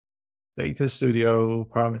Data Studio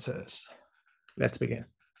parameters. Let's begin.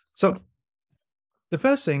 So the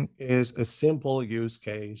first thing is a simple use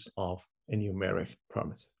case of a numeric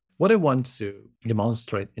parameter. What I want to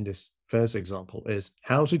demonstrate in this first example is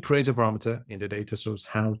how to create a parameter in the data source,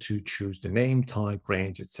 how to choose the name, type,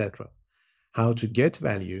 range, etc., how to get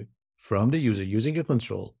value from the user using a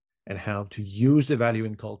control, and how to use the value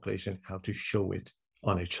in calculation, how to show it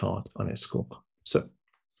on a chart, on a scorecard. So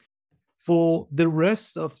for the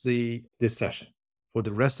rest of this session,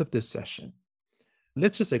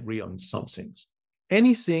 let's just agree on some things.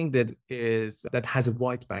 Anything that has a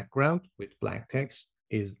white background with black text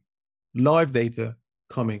is live data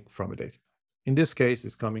coming from a data. In this case,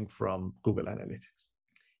 it's coming from Google Analytics.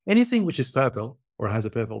 Anything which is purple or has a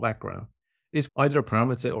purple background is either a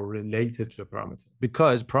parameter or related to a parameter,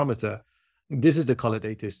 because parameter, this is the color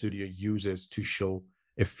Data Studio uses to show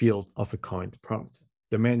a field of a kind parameter.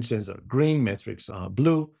 Dimensions are green, metrics are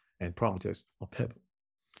blue, and parameters are purple.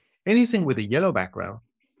 Anything with a yellow background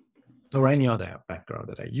or any other background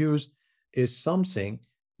that I use is something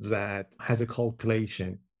that has a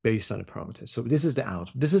calculation based on a parameter. So this is the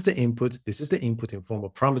output. This is the input. This is the input in form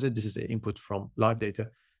of parameter. This is the input from live data.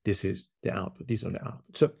 This is the output. These are the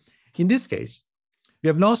output. So in this case, we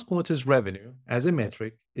have last quarter's revenue as a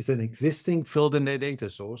metric. It's an existing field in the data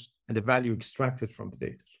source and the value extracted from the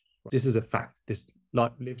data source. This is a fact. This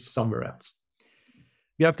lives somewhere else.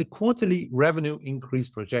 We have the quarterly revenue increase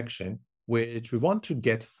projection, which we want to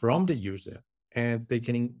get from the user, and they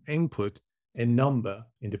can input a number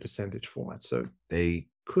in the percentage format. So they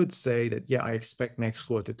could say that, yeah, I expect next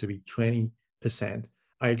quarter to be 20%.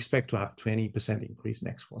 I expect to have 20% increase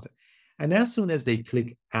next quarter. And as soon as they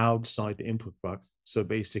click outside the input box, so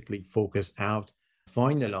basically focus out,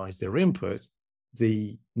 finalize their input,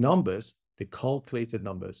 the numbers, the calculated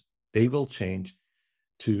numbers, they will change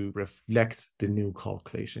to reflect the new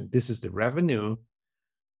calculation. This is the revenue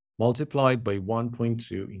multiplied by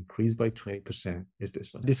 1.2, increased by 20% is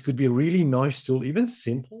this one. This could be a really nice tool, even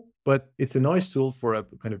simple, but it's a nice tool for a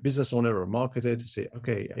kind of business owner or marketer to say,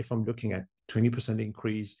 okay, if I'm looking at 20%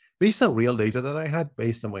 increase based on real data that I had,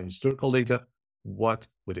 based on my historical data, what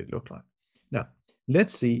would it look like? Now,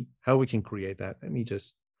 let's see how we can create that. Let me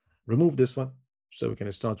just remove this one. So we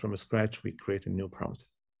can start from scratch. We create a new parameter.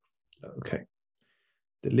 Okay,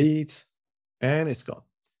 delete, and it's gone.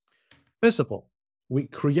 First of all, we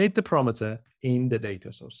create the parameter in the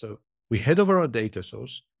data source. So we head over our data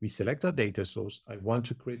source, we select our data source. I want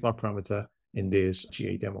to create my parameter in this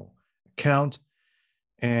GA demo account,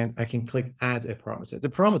 and I can click add a parameter. The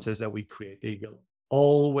parameters that we create, they will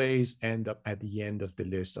always end up at the end of the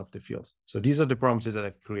list of the fields. So these are the parameters that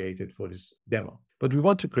I've created for this demo, but we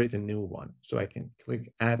want to create a new one. So I can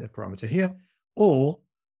click add a parameter here, or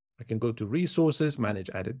I can go to resources, manage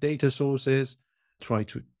added data sources, try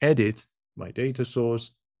to edit my data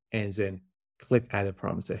source, and then click add a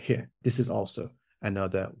parameter here. This is also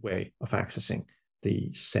another way of accessing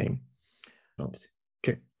the same.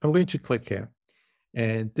 Okay, I'm going to click here,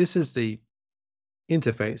 and this is the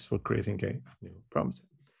interface for creating a new parameter.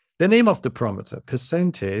 The name of the parameter,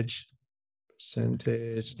 percentage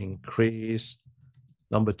increase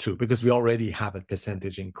number 2, because we already have a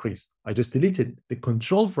percentage increase. I just deleted the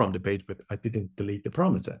control from the page, but I didn't delete the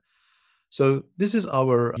parameter. So this is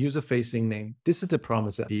our user-facing name. This is the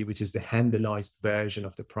parameter, which is the handleized version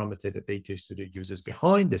of the parameter that Data Studio uses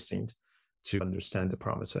behind the scenes to understand the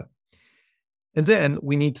parameter. And then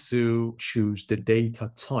we need to choose the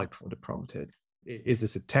data type for the parameter. Is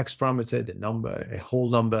this a text parameter, the number, a whole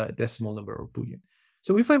number, a decimal number, or Boolean?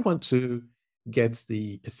 So if I want to get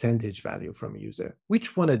the percentage value from a user,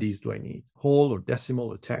 which one of these do I need? Whole or decimal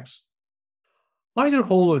or text? Either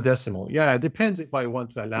whole or decimal. Yeah, it depends if I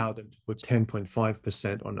want to allow them to put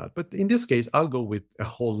 10.5% or not. But in this case, I'll go with a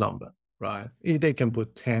whole number, right? They can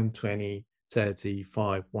put 10, 20, 30,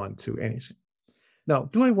 5, 1, 2, anything. Now,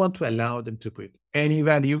 do I want to allow them to put any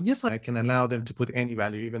value? Yes, I can allow them to put any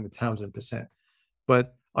value, even 1,000%.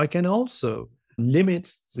 But I can also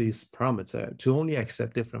limit this parameter to only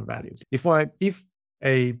accept different values. If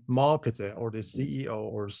a marketer or the CEO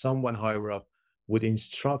or someone higher up would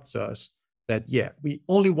instruct us that, yeah, we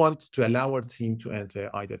only want to allow our team to enter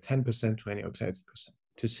either 10%, 20, or 30%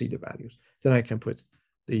 to see the values, then I can put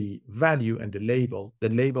the value and the label. The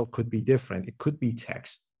label could be different. It could be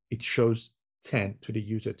text. It shows 10 to the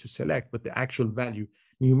user to select, but the actual value,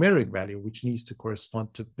 numeric value, which needs to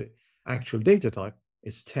correspond to the actual data type,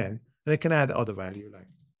 is 10. And I can add other value like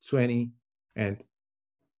 20 and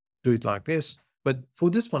do it like this. But for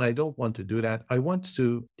this one, I don't want to do that. I want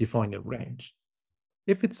to define a range.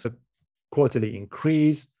 If it's a quarterly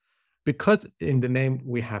increase, Because in the name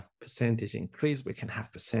we have percentage increase, we can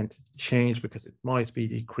have percent change because it might be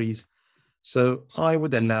decrease. So I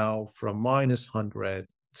would allow from minus 100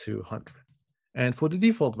 to 100. And for the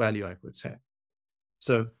default value, I put 10.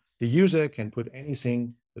 So the user can put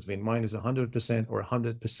anything between minus 100% or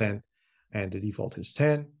 100%, and the default is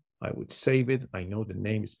 10. I would save it. I know the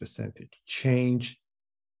name is percentage change.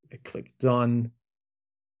 I click done.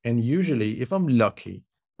 And usually, if I'm lucky,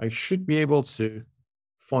 I should be able to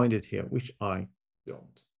find it here, which I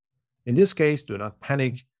don't. In this case, do not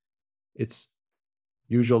panic. It's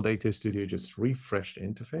usual Data Studio. Just refresh the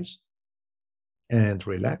interface and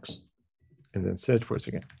relax, and then search for it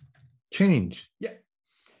again. Change. Yeah.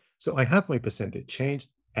 So I have my percentage changed,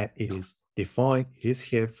 and it is defined. It is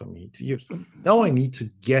here for me to use. Now I need to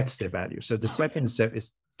get the value. So the second step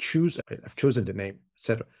is choose. I've chosen the name,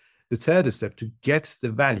 etc. The third step to get the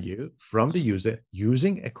value from the user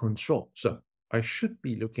using a control. So I should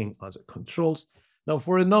be looking at the controls. Now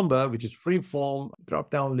for a number, which is free form,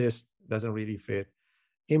 drop-down list doesn't really fit.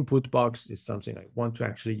 Input box is something I want to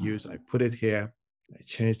actually use. I put it here. I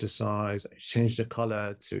change the size. I change the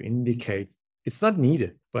color to indicate. It's not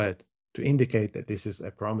needed, but to indicate that this is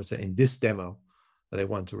a parameter in this demo that I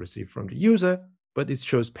want to receive from the user, but it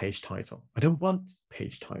shows page title. I don't want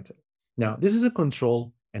page title. Now, this is a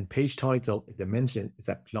control, and page title, a dimension is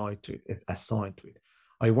applied to it, assigned to it.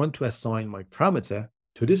 I want to assign my parameter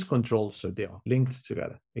to this control so they are linked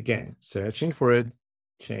together. Again, searching for it,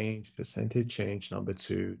 change, percentage change, number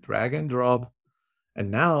 2, drag and drop. And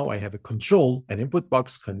now I have a control, an input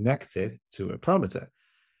box connected to a parameter.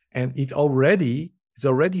 And it's already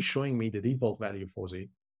showing me the default value for the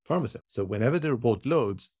parameter. So whenever the report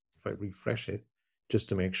loads, if I refresh it, just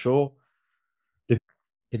to make sure,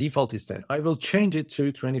 the default is 10. I will change it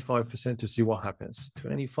to 25% to see what happens.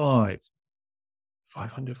 25,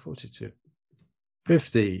 542,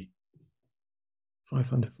 50,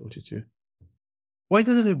 542. Why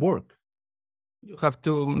doesn't it work? You have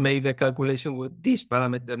to make the calculation with this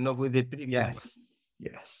parameter, not with the previous.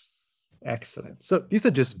 Yes. Excellent. So these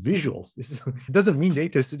are just visuals. It doesn't mean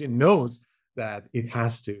Data Studio knows that it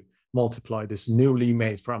has to multiply this newly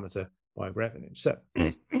made parameter by revenue. So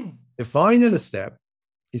the final step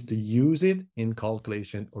is to use it in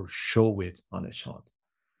calculation or show it on a chart.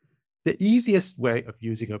 The easiest way of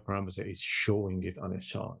using a parameter is showing it on a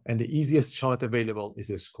chart. And the easiest chart available is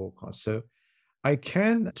a scorecard. So I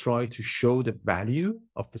can try to show the value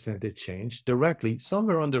of percentage change directly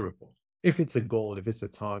somewhere on the report. If it's a goal, if it's a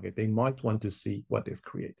target, they might want to see what they've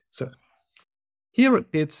created. So here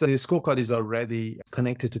the scorecard is already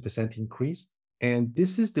connected to percent increase. And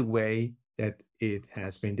this is the way that it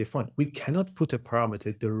has been defined. We cannot put a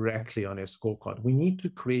parameter directly on a scorecard. We need to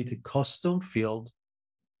create a custom field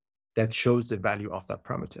that shows the value of that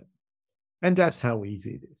parameter. And that's how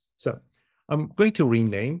easy it is. So I'm going to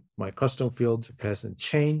rename my custom field to percent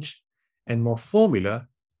change, and my formula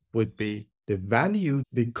would be the value,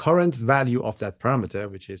 the current value of that parameter,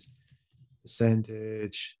 which is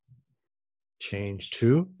percentage change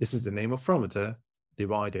 2. This is the name of parameter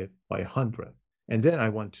divided by 100. And then I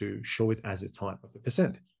want to show it as a type of the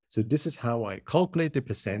percentage. So this is how I calculate the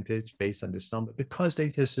percentage based on this number, because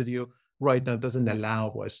Data Studio right now doesn't allow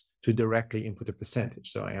us to directly input a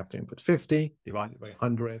percentage. So I have to input 50 divided by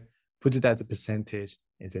 100, put it as a percentage,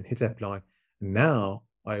 and then hit apply. Now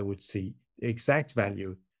I would see the exact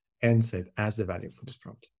value entered as the value for this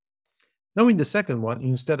parameter. Now in the second one,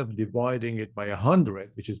 instead of dividing it by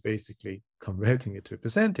 100, which is basically converting it to a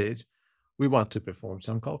percentage, we want to perform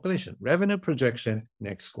some calculation. Revenue projection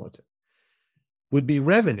next quarter would be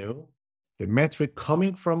revenue, the metric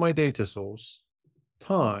coming from my data source,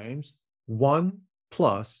 times 1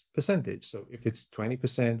 plus percentage. So if it's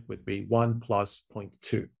 20%, would be 1 plus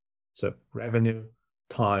 0.2. So revenue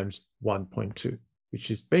times 1.2, which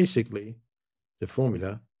is basically the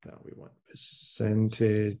formula. Now we want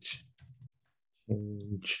percentage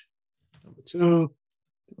change number 2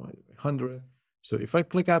 divided by 100. So if I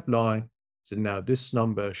click apply, so now this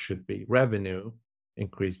number should be revenue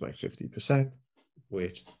increased by 50%,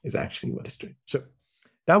 which is actually what it's doing. So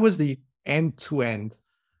that was the end-to-end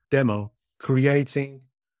demo, creating,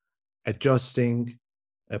 adjusting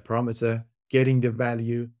a parameter, getting the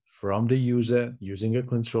value from the user, using a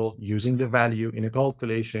control, using the value in a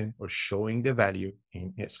calculation, or showing the value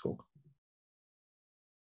in a scorecard.